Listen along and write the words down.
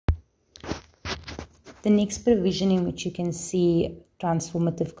The next provision in which you can see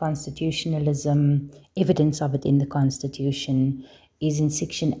transformative constitutionalism, evidence of it in the Constitution, is in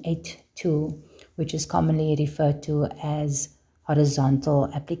Section 8.2, which is commonly referred to as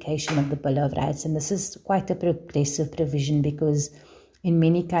horizontal application of the Bill of Rights. And this is quite a progressive provision because in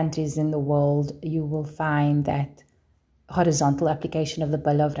many countries in the world, you will find that horizontal application of the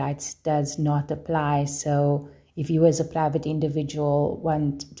Bill of Rights does not apply. So if you as a private individual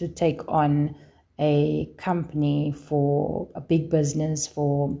want to take on a company for a big business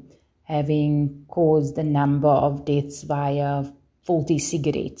for having caused the number of deaths via faulty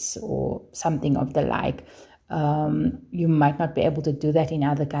cigarettes or something of the like, you might not be able to do that in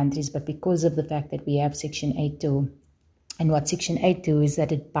other countries, but because of the fact that we have Section 8.2, and what Section 8.2 is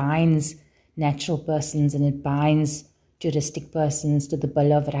that it binds natural persons and it binds juristic persons to the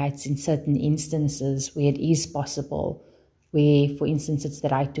Bill of Rights in certain instances where it is possible. Where, for instance, it's the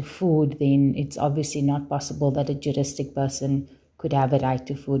right to food, then it's obviously not possible that a juristic person could have a right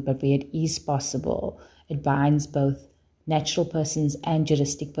to food, but where it is possible, it binds both natural persons and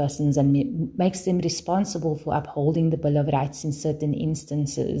juristic persons and makes them responsible for upholding the Bill of Rights in certain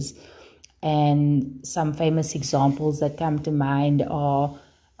instances. And some famous examples that come to mind are,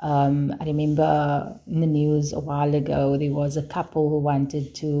 I remember in the news a while ago, there was a couple who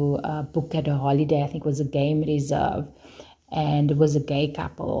wanted to book at a holiday, I think it was a game reserve, and it was a gay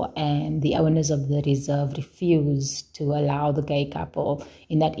couple, and the owners of the reserve refused to allow the gay couple.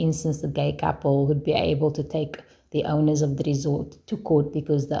 In that instance, the gay couple would be able to take the owners of the resort to court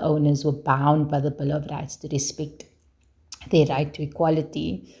because the owners were bound by the Bill of Rights to respect their right to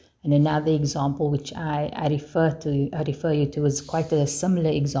equality. And another example which I refer you to is quite a similar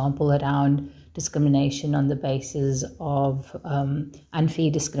example around discrimination on the basis of unfair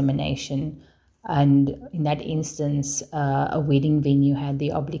discrimination. And in that instance, a wedding venue had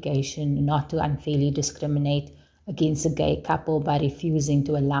the obligation not to unfairly discriminate against a gay couple by refusing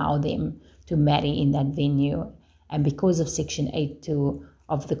to allow them to marry in that venue. And because of Section 8.2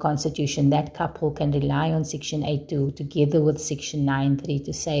 of the Constitution, that couple can rely on Section 8.2 together with Section 9.3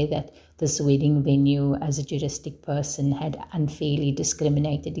 to say that this wedding venue as a juristic person had unfairly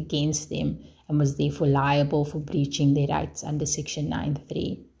discriminated against them and was therefore liable for breaching their rights under Section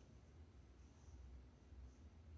 9.3.